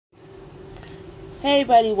Hey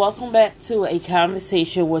buddy, welcome back to A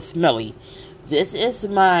Conversation with Millie. This is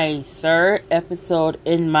my third episode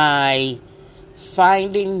in my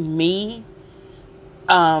Finding Me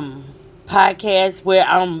podcast where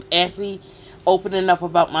I'm actually opening up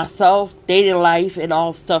about myself, dating life, and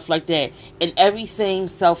all stuff like that, and everything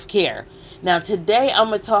self-care. Now today I'm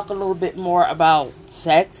going to talk a little bit more about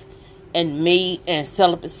sex and me and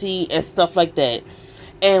celibacy and stuff like that.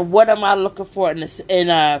 And what am I looking for in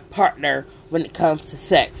a partner when it comes to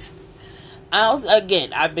sex?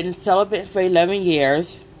 I've been celibate for 11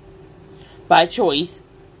 years by choice.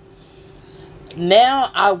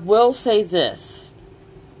 Now, I will say this.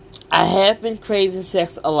 I have been craving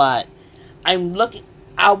sex a lot. I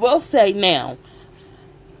will say now,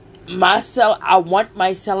 I want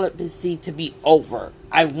my celibacy to be over.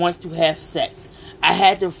 I want to have sex. I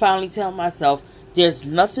had to finally tell myself there's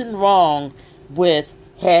nothing wrong with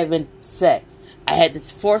having sex. I had to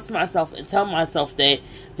force myself and tell myself that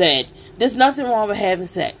there's nothing wrong with having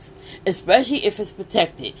sex, especially if it's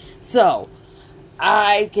protected. So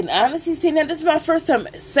I can honestly say that this is my first time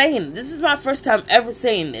ever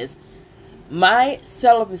saying this. My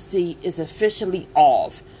celibacy is officially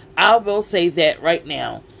off. I will say that right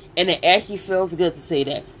now, and it actually feels good to say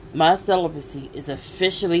that my celibacy is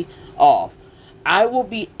officially off. I will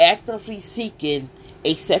be actively seeking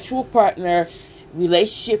a sexual partner,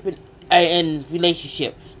 relationship.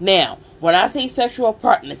 Now, when I say sexual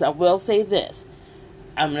partners, I will say this.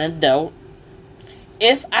 I'm an adult.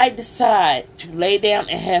 If I decide to lay down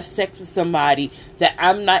and have sex with somebody that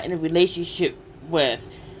I'm not in a relationship with,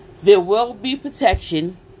 there will be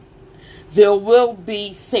protection. There will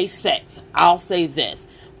be safe sex. I'll say this.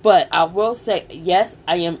 But I will say, yes,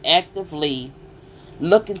 I am actively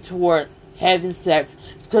looking towards having sex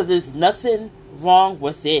because there's nothing wrong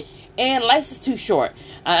with it. And life is too short.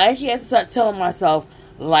 I actually have to start telling myself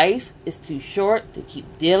life is too short to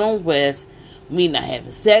keep dealing with me not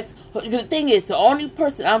having sex. The thing is, the only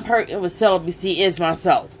person I'm hurting with celibacy is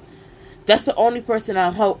myself. That's the only person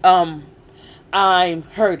I'm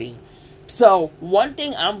hurting. So one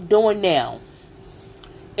thing I'm doing now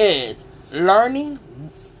is learning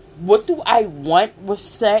what do I want with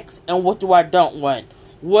sex and what do I don't want.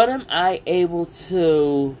 What am I able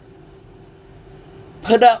to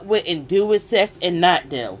put up with and do with sex and not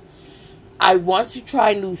do? I want to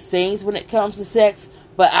try new things when it comes to sex,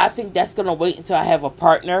 but I think that's going to wait until I have a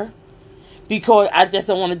partner, because I just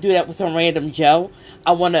don't want to do that with some random Joe.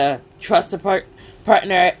 I want to trust the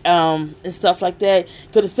partner and stuff like that,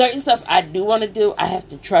 because there's certain stuff I do want to do, I have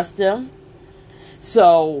to trust them.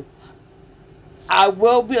 So I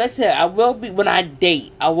will be, like I said, when I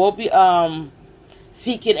date, I will be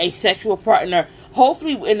seeking a sexual partner,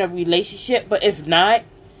 hopefully in a relationship, but if not,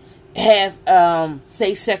 have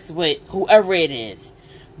safe sex with whoever it is.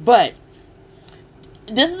 But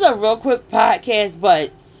this is a real quick podcast,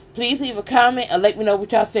 but please leave a comment and let me know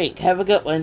what y'all think. Have a good one.